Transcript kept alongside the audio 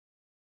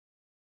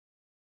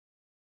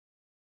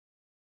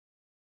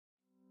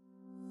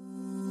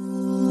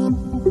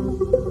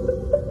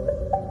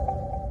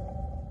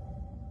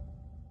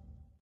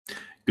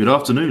Good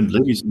afternoon,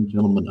 ladies and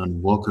gentlemen,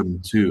 and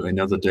welcome to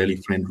another Daily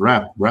Friend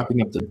Wrap,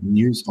 wrapping up the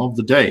news of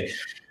the day.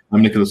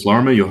 I'm Nicholas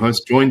Lorimer, your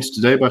host, joined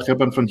today by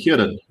Gerben van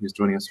Heerden, who's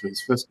joining us for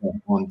his first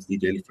time on the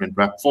Daily Friend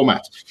Wrap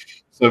format.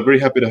 So very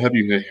happy to have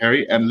you here,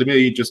 Harry. And let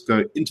me just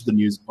go into the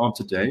news of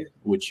today,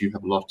 which you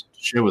have a lot to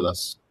share with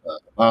us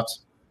about.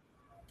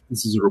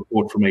 This is a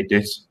report from a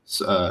debt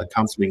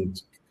counseling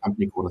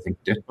company called, I think,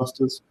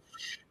 Debtbusters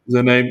is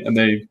their name, and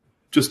they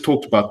just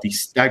talked about the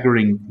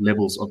staggering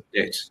levels of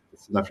debt the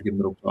South African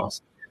middle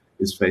class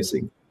is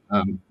facing.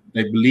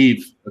 They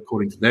believe,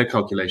 according to their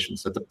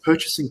calculations, that the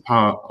purchasing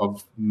power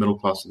of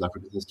middle-class South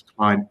Africans has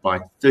declined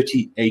by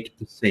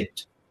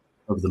 38%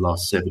 over the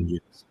last 7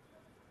 years,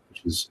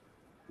 which is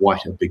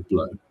quite a big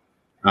blow.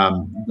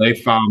 They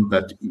found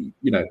that,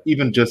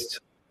 even just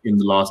in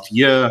the last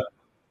year,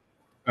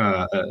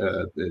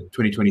 the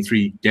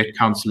 2023 debt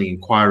counseling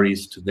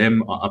inquiries to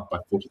them are up by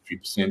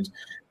 43%,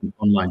 and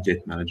online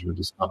debt management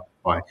is up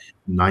by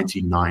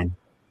 99%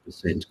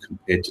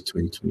 compared to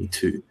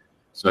 2022.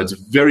 So it's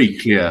very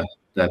clear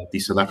that the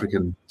South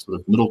African sort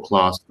of middle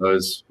class,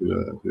 those who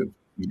have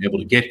been able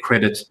to get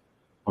credit,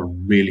 are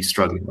really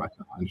struggling right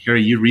now. And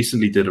Harry, you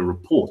recently did a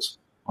report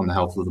on the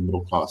health of the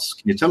middle class.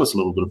 Can you tell us a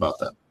little bit about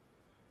that?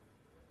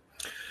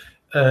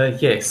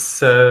 Yes.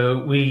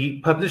 So we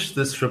published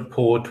this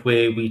report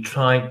where we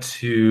tried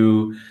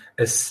to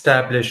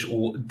establish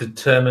or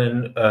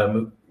determine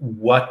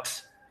what,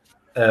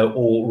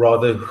 or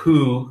rather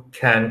who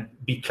can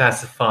be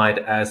classified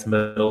as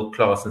middle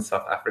class in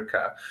South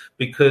Africa.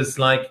 Because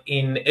like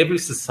in every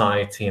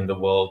society in the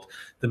world,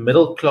 the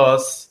middle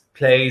class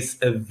plays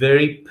a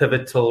very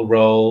pivotal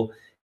role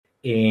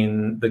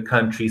in the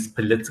country's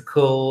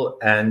political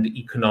and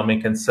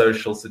economic and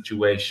social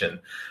situation.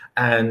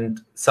 And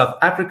South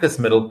Africa's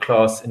middle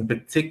class in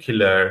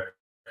particular,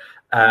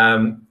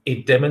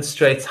 it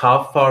demonstrates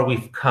how far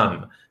we've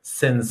come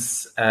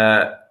since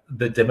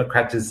the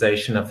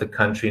democratization of the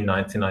country in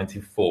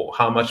 1994,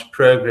 how much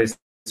progress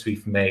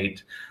we've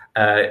made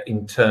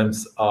in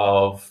terms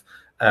of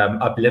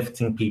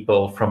uplifting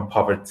people from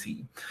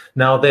poverty.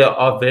 Now, there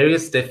are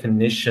various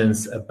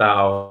definitions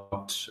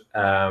about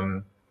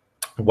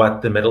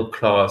what the middle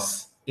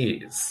class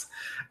is.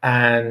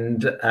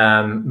 And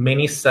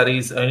many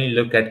studies only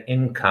look at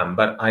income,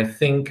 but I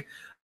think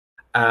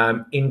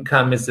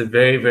income is a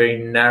very, very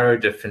narrow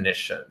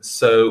definition.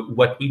 So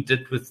what we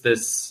did with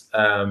this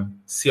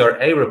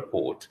CRA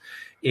report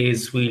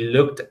is we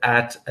looked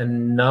at a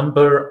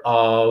number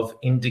of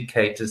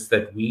indicators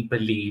that we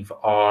believe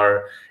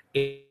are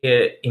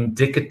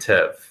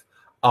indicative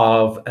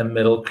of a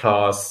middle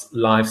class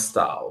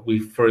lifestyle. We,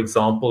 for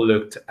example,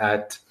 looked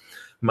at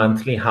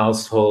monthly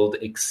household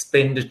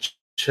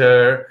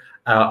expenditure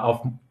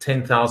of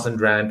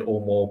 10,000 Rand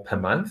or more per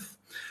month.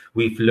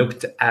 We've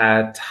looked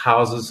at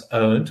houses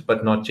owned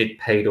but not yet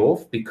paid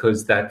off,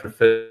 because that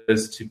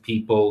refers to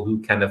people who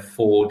can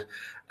afford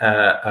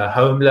a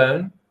home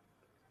loan.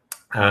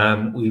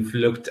 We've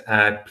looked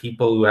at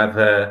people who have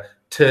a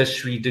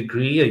tertiary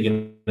degree, a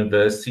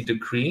university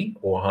degree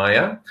or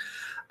higher.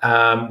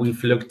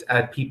 We've looked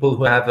at people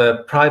who have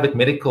a private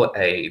medical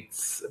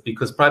aids,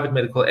 because private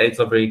medical aids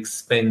are very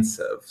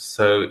expensive.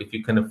 So if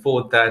you can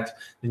afford that,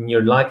 then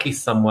you're likely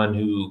someone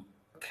who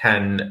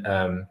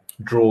can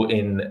draw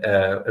in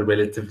a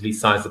relatively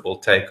sizable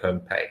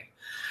take-home pay.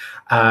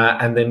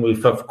 And then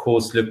we've, of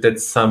course, looked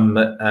at some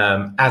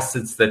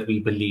assets that we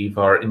believe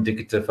are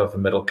indicative of a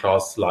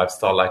middle-class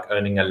lifestyle, like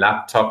owning a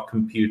laptop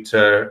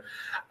computer,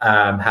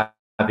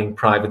 having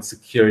private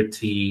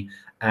security,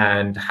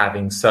 and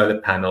having solar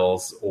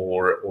panels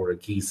or a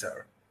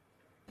geyser.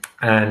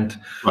 And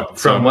right,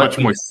 so a much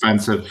more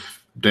expansive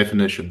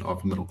definition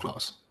of middle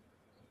class.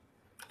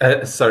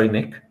 Sorry,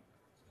 Nick?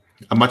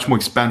 A much more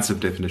expansive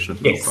definition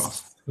of middle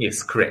class.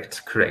 Yes,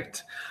 correct.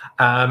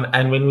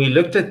 And when we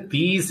looked at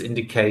these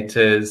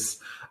indicators,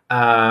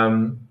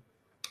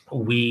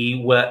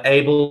 we were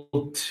able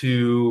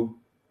to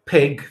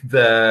peg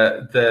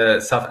the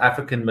South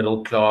African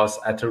middle class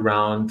at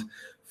around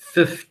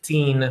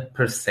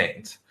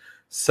 15%.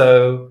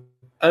 So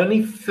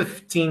only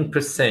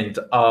 15%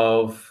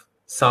 of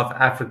South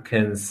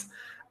Africans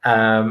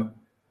are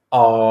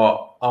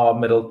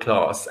middle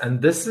class.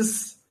 And this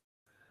is,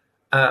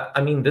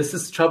 this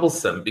is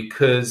troublesome,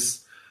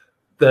 because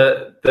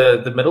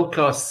the middle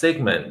class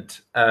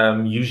segment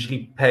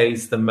usually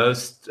pays the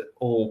most,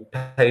 or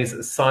pays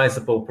a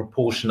sizable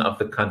proportion of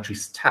the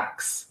country's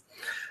tax.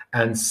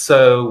 And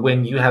so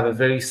when you have a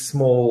very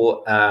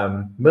small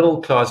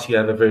middle class, you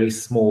have a very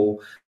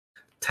small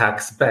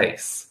tax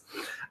base.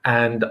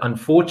 And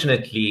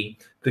unfortunately,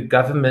 the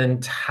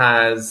government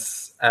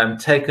has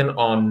taken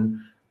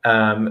on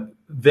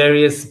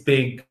various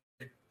big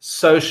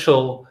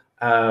social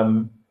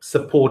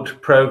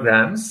support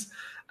programs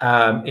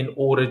in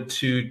order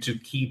to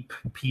keep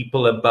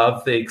people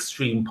above the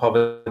extreme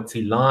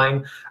poverty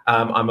line.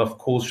 I'm, of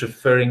course,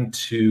 referring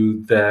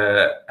to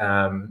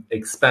the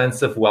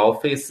expansive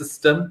welfare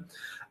system.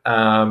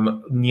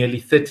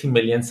 Nearly 30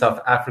 million South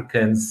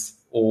Africans,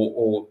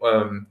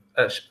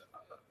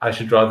 I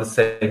should rather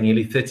say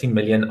nearly 30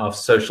 million of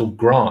social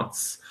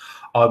grants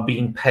are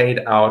being paid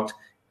out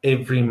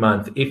every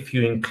month, if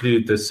you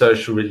include the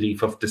social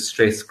relief of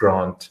distress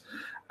grant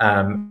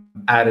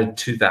added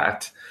to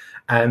that.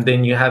 And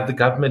then you have the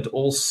government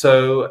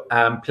also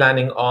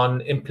planning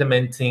on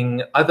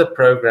implementing other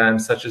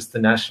programs such as the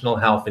National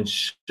Health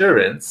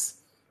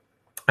Insurance.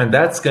 And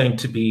that's going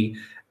to be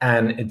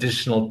an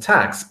additional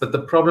tax. But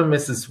the problem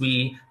is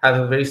we have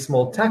a very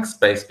small tax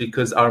base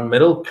because our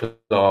middle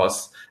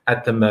class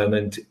at the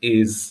moment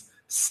is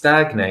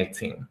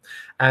stagnating.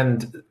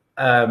 And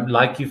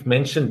like you've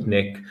mentioned,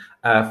 Nick,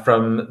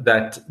 from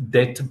that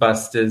Debt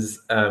Busters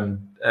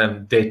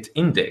debt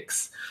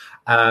index,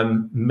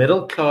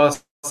 middle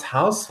class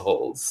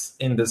households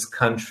in this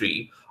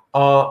country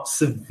are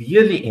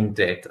severely in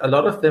debt. A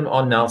lot of them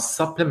are now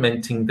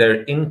supplementing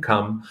their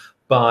income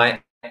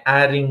by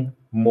adding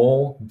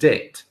more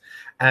debt.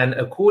 And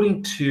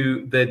according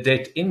to the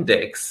debt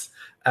index,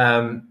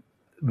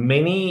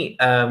 many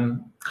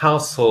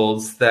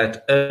households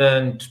that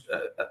earned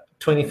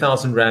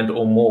 20,000 Rand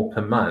or more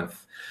per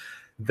month,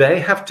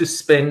 they have to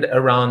spend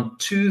around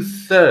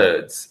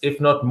 2/3, if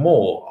not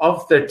more,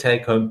 of their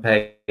take-home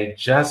pay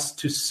just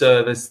to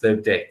service their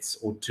debts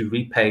or to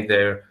repay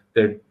their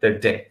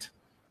debt.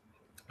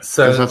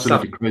 So that's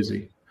absolutely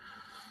crazy.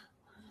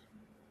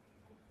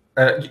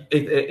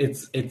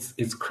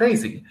 It's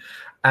crazy,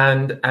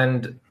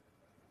 and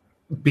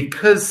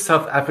because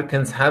South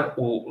Africans have,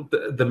 or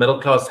the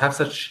middle class have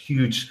such a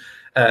huge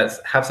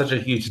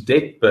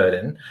debt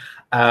burden,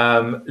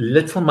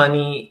 little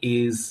money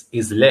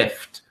is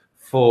left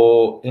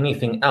for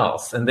anything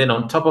else. And then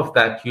on top of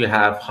that, you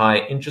have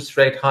high interest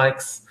rate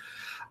hikes,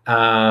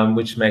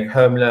 which make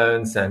home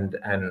loans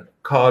and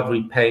card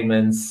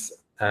repayments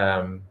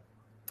and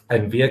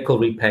vehicle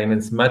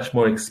repayments much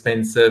more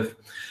expensive.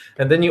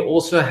 And then you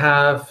also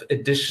have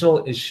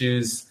additional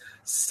issues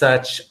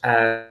such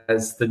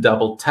as the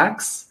double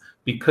tax,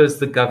 because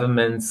the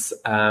government's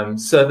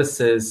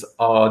services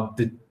are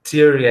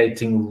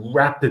deteriorating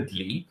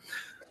rapidly.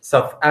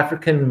 South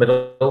African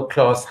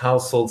middle-class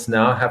households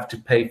now have to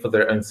pay for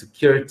their own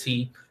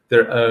security,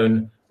 their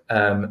own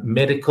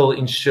medical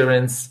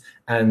insurance,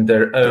 and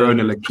their own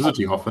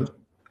electricity often.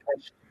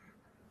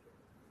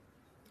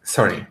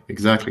 Sorry.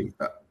 Exactly.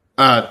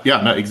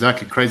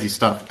 Exactly. Crazy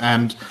stuff.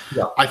 And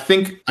yeah. I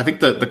think that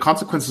the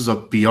consequences are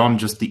beyond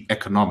just the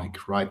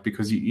economic, right?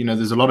 Because,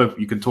 there's a lot of,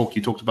 you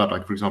talked about,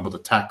 like, for example, the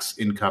tax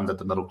income that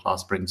the middle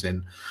class brings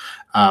in.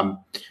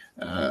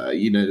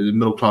 The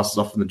middle class is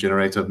often the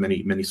generator of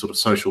many, many sort of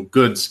social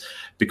goods,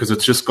 because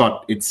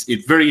it's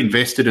very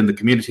invested in the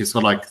community. It's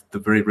not like the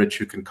very rich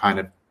who can kind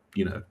of,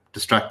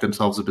 distract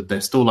themselves a bit.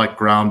 They're still like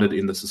grounded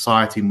in the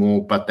society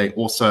more, but they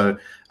also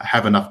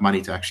have enough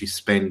money to actually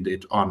spend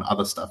it on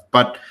other stuff.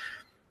 But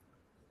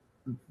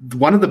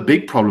one of the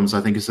big problems, I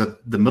think, is that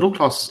the middle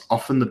class is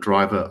often the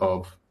driver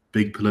of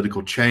big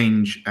political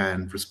change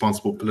and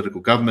responsible political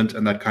government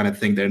and that kind of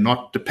thing. They're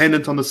not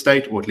dependent on the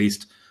state, or at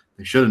least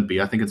they shouldn't be.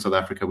 I think in South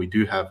Africa, we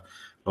do have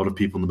a lot of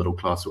people in the middle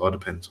class who are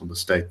dependent on the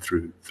state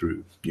through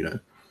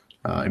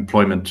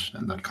employment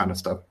and that kind of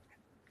stuff.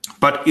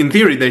 But in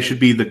theory, they should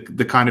be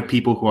the kind of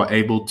people who are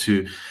able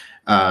to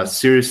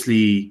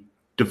seriously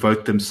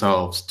devote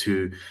themselves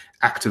to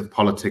active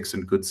politics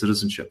and good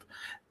citizenship.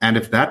 And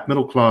if that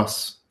middle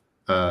class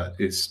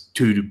is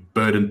too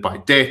burdened by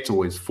debt,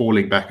 or is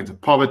falling back into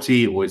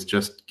poverty, or is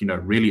just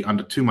really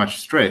under too much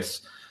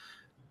stress,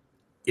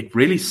 it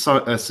really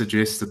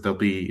suggests that there'll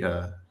be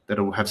that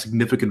it will have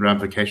significant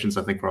ramifications,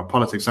 I think, for our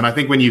politics. And I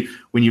think when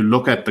you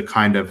look at the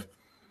kind of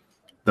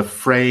the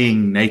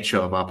fraying nature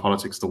of our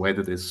politics, the way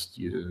that there's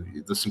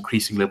this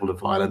increasing level of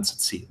violence,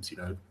 it seems,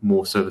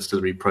 more service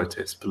delivery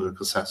protests,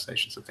 political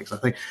assassinations and things.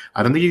 I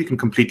don't think you can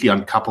completely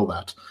uncouple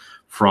that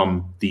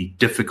from the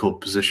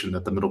difficult position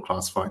that the middle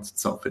class finds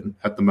itself in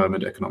at the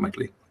moment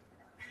economically.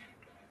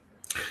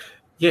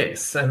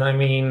 Yes, and I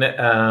mean,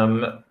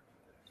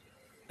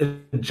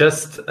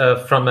 just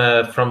from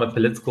a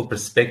political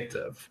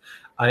perspective,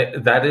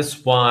 that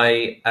is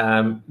why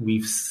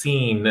we've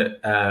seen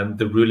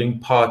the ruling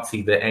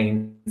party, the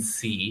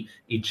ANC,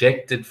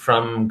 ejected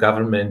from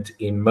government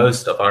in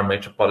most of our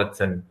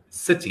metropolitan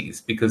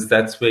cities, because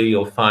that's where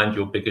you'll find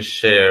your biggest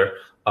share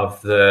of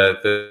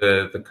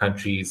the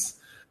country's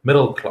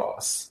middle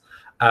class.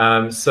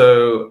 Having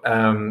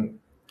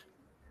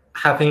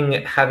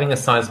a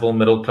sizable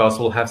middle class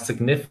will have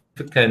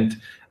significant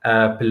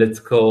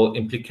political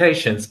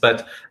implications.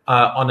 But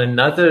on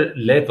another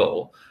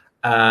level,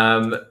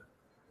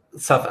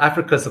 South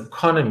Africa's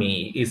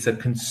economy is a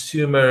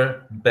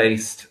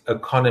consumer-based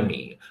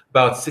economy.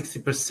 About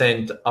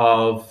 60%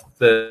 of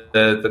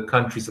the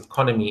country's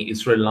economy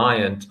is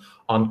reliant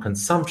on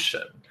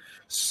consumption.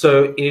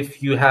 So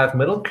if you have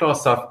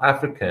middle-class South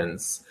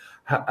Africans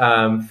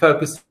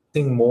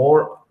focusing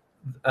more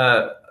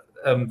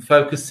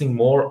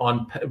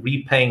on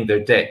repaying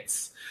their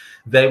debts,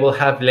 they will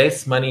have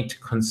less money to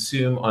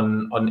consume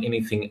on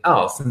anything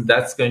else, and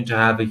that's going to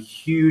have a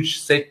huge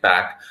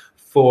setback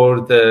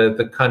for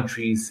the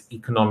country's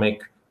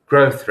economic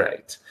growth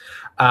rate.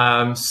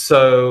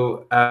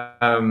 So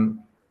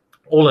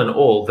all in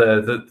all,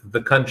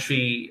 the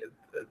country,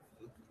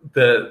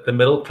 the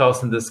middle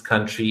class in this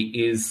country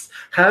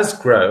has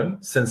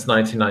grown since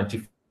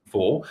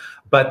 1994,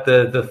 but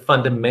the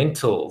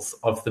fundamentals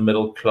of the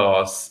middle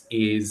class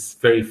is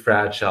very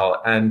fragile.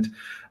 And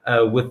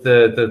with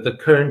the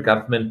current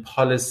government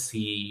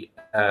policy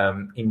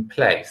in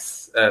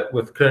place,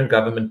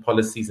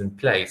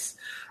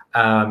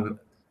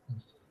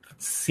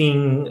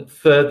 seeing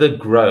further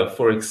growth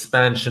or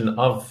expansion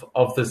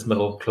of this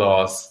middle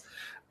class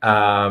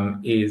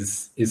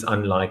is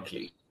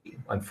unlikely,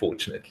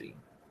 unfortunately.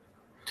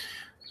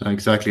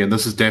 Exactly, and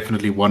this is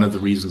definitely one of the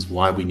reasons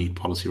why we need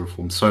policy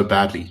reform so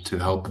badly, to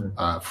help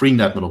freeing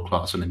that middle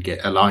class and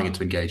allowing it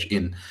to engage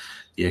in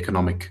the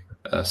economic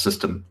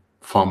system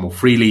far more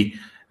freely,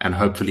 and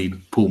hopefully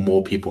pull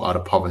more people out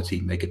of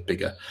poverty, make it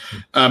bigger.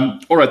 All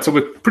right, so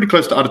we're pretty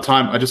close to out of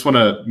time. I just want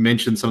to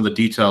mention some of the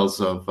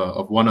details of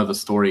one other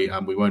story.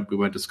 We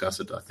won't discuss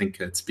it. I think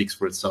it speaks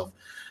for itself.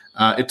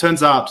 It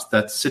turns out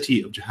that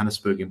City of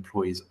Johannesburg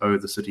employees owe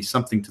the city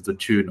something to the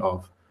tune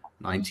of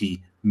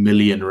 90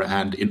 million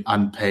rand in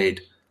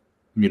unpaid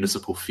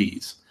municipal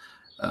fees,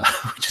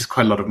 which is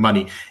quite a lot of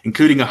money,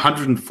 including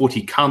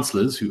 140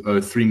 councillors who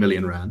owe 3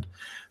 million rand,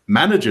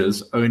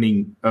 managers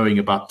owing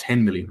about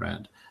 10 million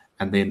rand,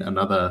 and then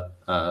another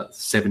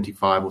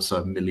 75 or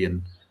so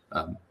million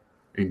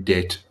in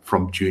debt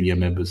from junior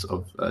members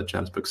of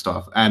Johannesburg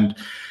staff. And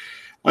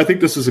I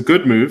think this is a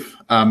good move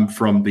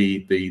from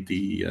the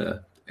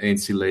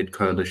ANC-led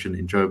coalition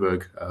in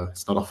Joburg.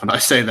 It's not often I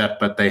say that,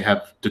 but they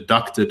have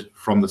deducted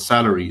from the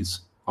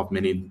salaries of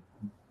many of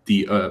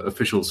the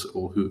officials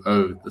who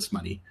owe this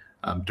money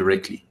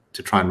directly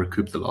to try and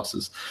recoup the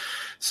losses.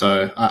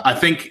 So I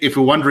think if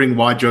we're wondering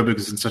why Joburg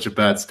is in such a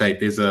bad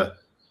state, there's a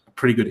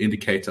pretty good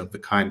indicator of the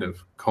kind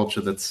of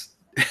culture that's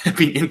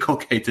been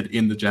inculcated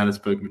in the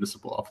Johannesburg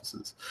municipal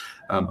offices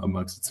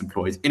amongst its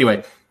employees.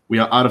 Anyway, we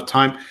are out of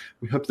time.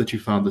 We hope that you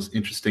found this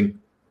interesting.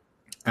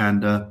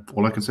 And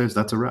all I can say is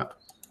that's a wrap.